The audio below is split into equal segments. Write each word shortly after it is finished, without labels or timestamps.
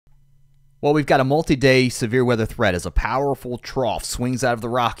Well, we've got a multi-day severe weather threat as a powerful trough swings out of the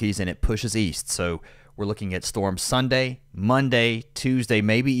Rockies and it pushes east. So we're looking at storms Sunday, Monday, Tuesday,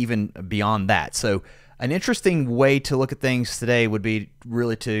 maybe even beyond that. So an interesting way to look at things today would be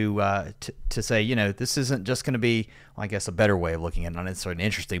really to say, you know, this isn't just going to be, well, I guess a better way of looking at it, not necessarily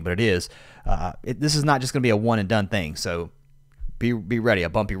interesting, but it is. This is not just going to be a one and done thing. So be ready, a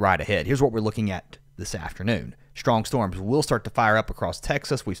bumpy ride ahead. Here's what we're looking at this afternoon. Strong storms will start to fire up across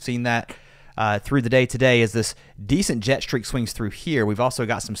Texas. We've seen that through the day today as this decent jet streak swings through here. We've also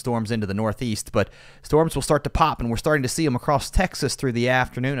got some storms into the northeast, but storms will start to pop, and we're starting to see them across Texas through the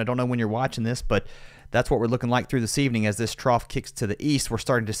afternoon. I don't know when you're watching this, but that's what we're looking like through this evening as this trough kicks to the east. We're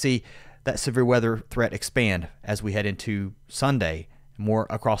starting to see that severe weather threat expand as we head into Sunday, more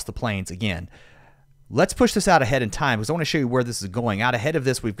across the plains again. Let's push this out ahead in time because I want to show you where this is going. Out ahead of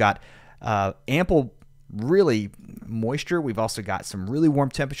this, we've got ample really moisture. We've also got some really warm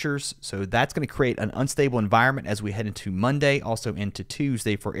temperatures, so that's going to create an unstable environment as we head into Monday, also into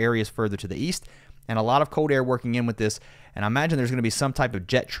Tuesday for areas further to the east, and a lot of cold air working in with this. And I imagine there's going to be some type of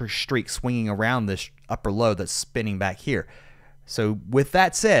jet streak swinging around this upper low that's spinning back here. So with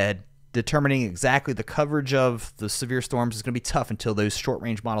that said, determining exactly the coverage of the severe storms is going to be tough until those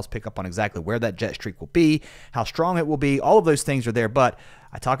short-range models pick up on exactly where that jet streak will be, how strong it will be. All of those things are there, but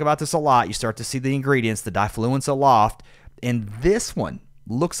I talk about this a lot. You start to see the ingredients, the diffluence aloft, and this one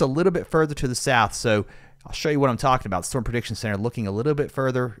looks a little bit further to the south. So I'll show you what I'm talking about. The Storm Prediction Center looking a little bit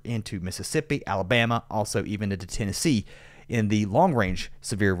further into Mississippi, Alabama, also even into Tennessee in the long-range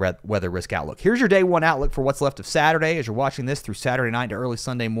severe weather risk outlook. Here's your day one outlook for what's left of Saturday as you're watching this through Saturday night to early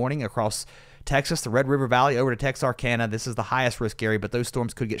Sunday morning across Texas, the Red River Valley over to Texarkana. This is the highest risk area, but those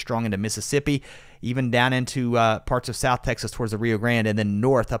storms could get strong into Mississippi, even down into parts of South Texas towards the Rio Grande, and then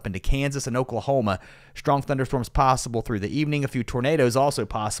north up into Kansas and Oklahoma. Strong thunderstorms possible through the evening. A few tornadoes also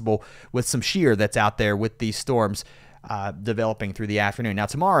possible with some shear that's out there with these storms developing through the afternoon. Now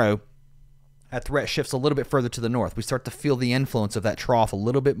tomorrow, that threat shifts a little bit further to the north. We start to feel the influence of that trough a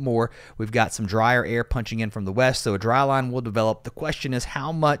little bit more. We've got some drier air punching in from the west, so a dry line will develop. The question is,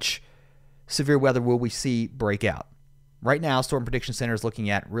 how much severe weather will we see break out? Right now, Storm Prediction Center is looking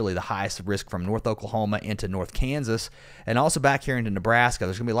at really the highest risk from North Oklahoma into North Kansas, and also back here into Nebraska.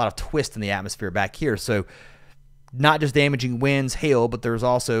 There's going to be a lot of twist in the atmosphere back here, so not just damaging winds, hail, but there's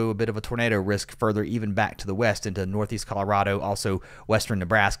also a bit of a tornado risk further even back to the west into northeast Colorado, also western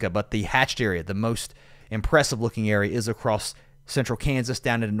Nebraska. But the hatched area, the most impressive looking area, is across central Kansas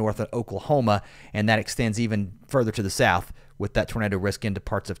down into north of Oklahoma, and that extends even further to the south with that tornado risk into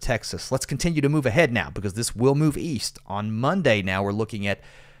parts of Texas. Let's continue to move ahead now because this will move east. On Monday now we're looking at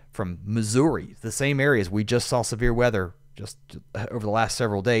from Missouri, the same areas we just saw severe weather just over the last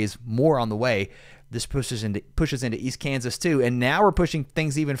several days, more on the way. This pushes into East Kansas too, and now we're pushing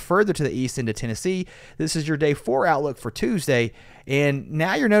things even further to the east into Tennessee. This is your day 4 outlook for Tuesday, and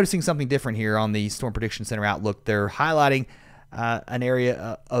now you're noticing something different here on the Storm Prediction Center outlook. They're highlighting an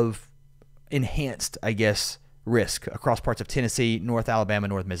area of enhanced, I guess, risk across parts of Tennessee, North Alabama,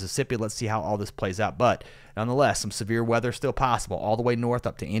 North Mississippi. Let's see how all this plays out, but nonetheless, some severe weather still possible all the way north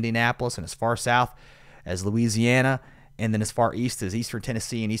up to Indianapolis and as far south as Louisiana, and then as far east as eastern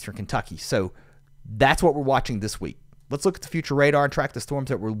Tennessee and eastern Kentucky. So that's what we're watching this week. Let's look at the future radar and track the storms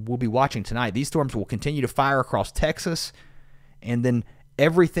that we'll be watching tonight. These storms will continue to fire across Texas, and then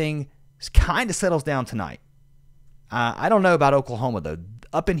everything kind of settles down tonight. I don't know about Oklahoma, though.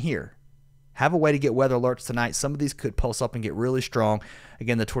 Up in here, have a way to get weather alerts tonight. Some of these could pulse up and get really strong.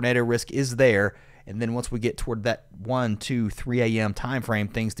 Again, the tornado risk is there. And then once we get toward that 1, 2, 3 a.m. time frame,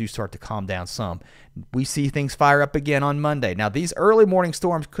 things do start to calm down some. We see things fire up again on Monday. Now, these early morning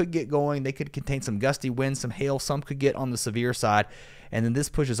storms could get going. They could contain some gusty winds, some hail. Some could get on the severe side. And then this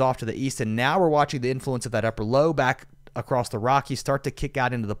pushes off to the east. And now we're watching the influence of that upper low back across the Rockies start to kick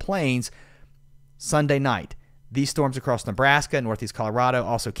out into the plains Sunday night. These storms across Nebraska, northeast Colorado,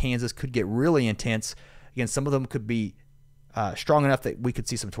 also Kansas could get really intense. Again, some of them could be strong enough that we could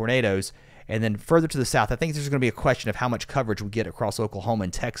see some tornadoes. And then further to the south, I think there's going to be a question of how much coverage we get across Oklahoma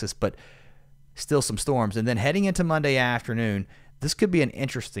and Texas, but still some storms. And then heading into Monday afternoon, this could be an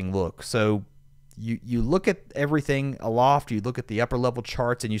interesting look. So you look at everything aloft, you look at the upper level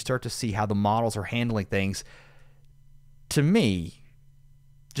charts, and you start to see how the models are handling things. To me,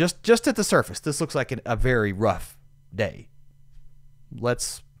 just at the surface, this looks like a very rough day.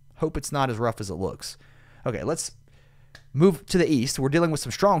 Let's hope it's not as rough as it looks. Okay, let's move to the east. We're dealing with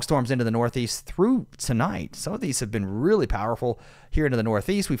some strong storms into the northeast through tonight. Some of these have been really powerful here into the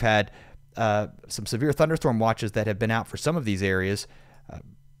northeast. We've had some severe thunderstorm watches that have been out for some of these areas.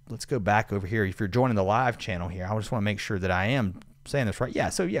 Let's go back over here. If you're joining the live channel here, I just want to make sure that I am saying this right? Yeah,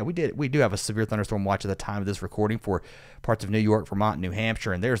 so yeah, we do have a severe thunderstorm watch at the time of this recording for parts of New York, Vermont, and New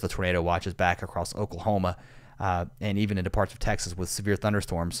Hampshire, and there's the tornado watches back across Oklahoma and even into parts of Texas with severe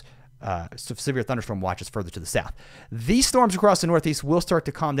thunderstorms. Severe thunderstorm watches further to the south. These storms across the Northeast will start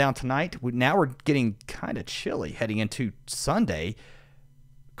to calm down tonight. Now we're getting kind of chilly heading into Sunday.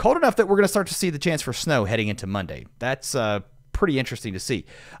 Cold enough that we're going to start to see the chance for snow heading into Monday. That's pretty interesting to see.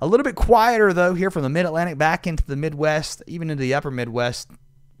 A little bit quieter, though, here from the mid-Atlantic back into the Midwest, even into the upper Midwest.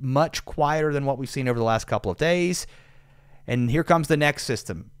 Much quieter than what we've seen over the last couple of days. And here comes the next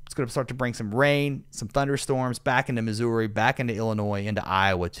system. It's going to start to bring some rain, some thunderstorms back into Missouri, back into Illinois, into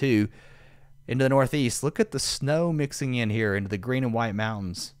Iowa too, into the Northeast. Look at the snow mixing in here into the Green and White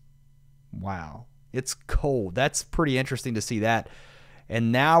Mountains. Wow, it's cold. That's pretty interesting to see that.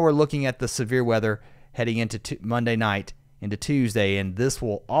 And now we're looking at the severe weather heading into Monday night, into Tuesday, and this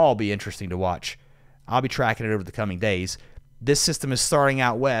will all be interesting to watch. I'll be tracking it over the coming days. This system is starting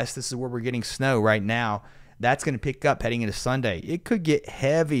out west. This is where we're getting snow right now. That's going to pick up heading into Sunday. It could get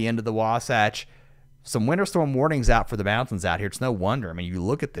heavy into the Wasatch. Some winter storm warnings out for the mountains out here. It's no wonder. I mean, you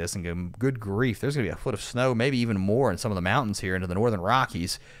look at this and go, good grief, there's going to be a foot of snow, maybe even more in some of the mountains here into the northern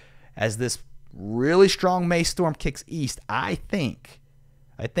Rockies. As this really strong May storm kicks east, I think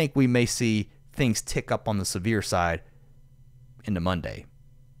we may see things tick up on the severe side into Monday,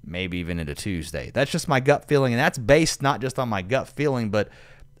 maybe even into Tuesday. That's just my gut feeling, and that's based not just on my gut feeling, but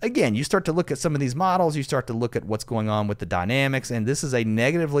again, you start to look at some of these models, you start to look at what's going on with the dynamics, and this is a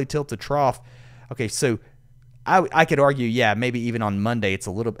negatively tilted trough. Okay, so I could argue, yeah, maybe even on Monday it's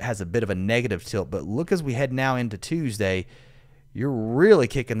has a bit of a negative tilt, but look as we head now into Tuesday, you're really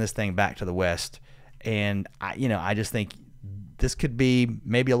kicking this thing back to the west, and I just think this could be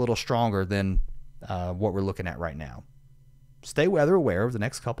maybe a little stronger than what we're looking at right now. Stay weather aware of the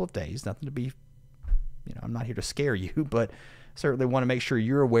next couple of days. Nothing to be, I'm not here to scare you, but certainly want to make sure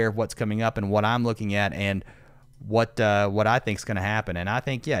you're aware of what's coming up and what I'm looking at and what I think is going to happen. And I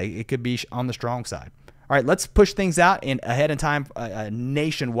think, yeah, it could be on the strong side. All right, let's push things out and ahead in time, a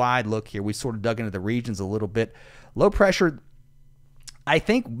nationwide look here. We sort of dug into the regions a little bit. Low pressure, I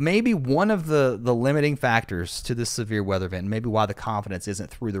think maybe one of the limiting factors to this severe weather event, and maybe why the confidence isn't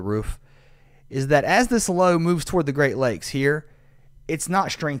through the roof, is that as this low moves toward the Great Lakes here, it's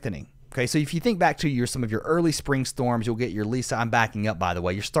not strengthening. Okay, so if you think back to some of your early spring storms, you'll get your Lisa. I'm backing up, by the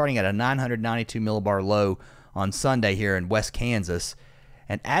way. You're starting at a 992 millibar low on Sunday here in West Kansas.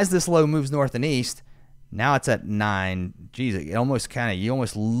 And as this low moves north and east, now it's at 9. Geez, you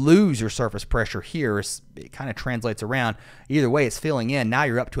almost lose your surface pressure here. It kind of translates around. Either way, it's filling in. Now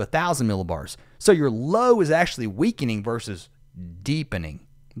you're up to 1,000 millibars. So your low is actually weakening versus deepening.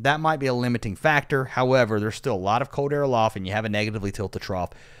 That might be a limiting factor. However, there's still a lot of cold air aloft, and you have a negatively tilted trough.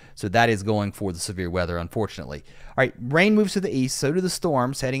 So that is going for the severe weather, unfortunately. All right, rain moves to the east. So do the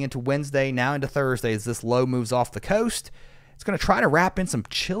storms heading into Wednesday, now into Thursday as this low moves off the coast. It's going to try to wrap in some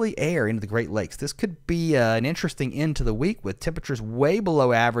chilly air into the Great Lakes. This could be an interesting end to the week with temperatures way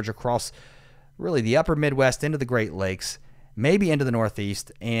below average across really the upper Midwest into the Great Lakes, maybe into the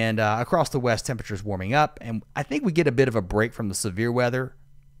Northeast, and across the West, temperatures warming up. And I think we get a bit of a break from the severe weather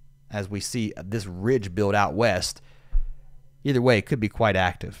as we see this ridge build out west. Either way, it could be quite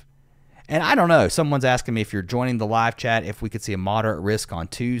active. And I don't know. Someone's asking me if you're joining the live chat, if we could see a moderate risk on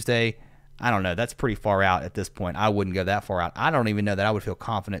Tuesday. I don't know. That's pretty far out at this point. I wouldn't go that far out. I don't even know that I would feel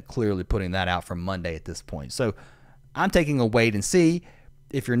confident clearly putting that out for Monday at this point. So I'm taking a wait and see.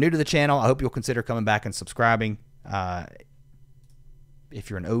 If you're new to the channel, I hope you'll consider coming back and subscribing. If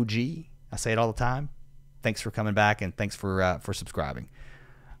you're an OG, I say it all the time, thanks for coming back and thanks for subscribing.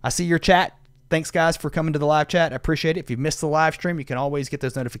 I see your chat. Thanks, guys, for coming to the live chat. I appreciate it. If you've missed the live stream, you can always get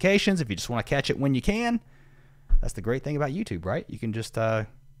those notifications if you just want to catch it when you can. That's the great thing about YouTube, right? You can just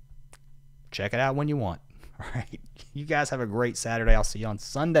check it out when you want. All right. You guys have a great Saturday. I'll see you on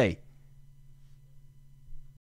Sunday.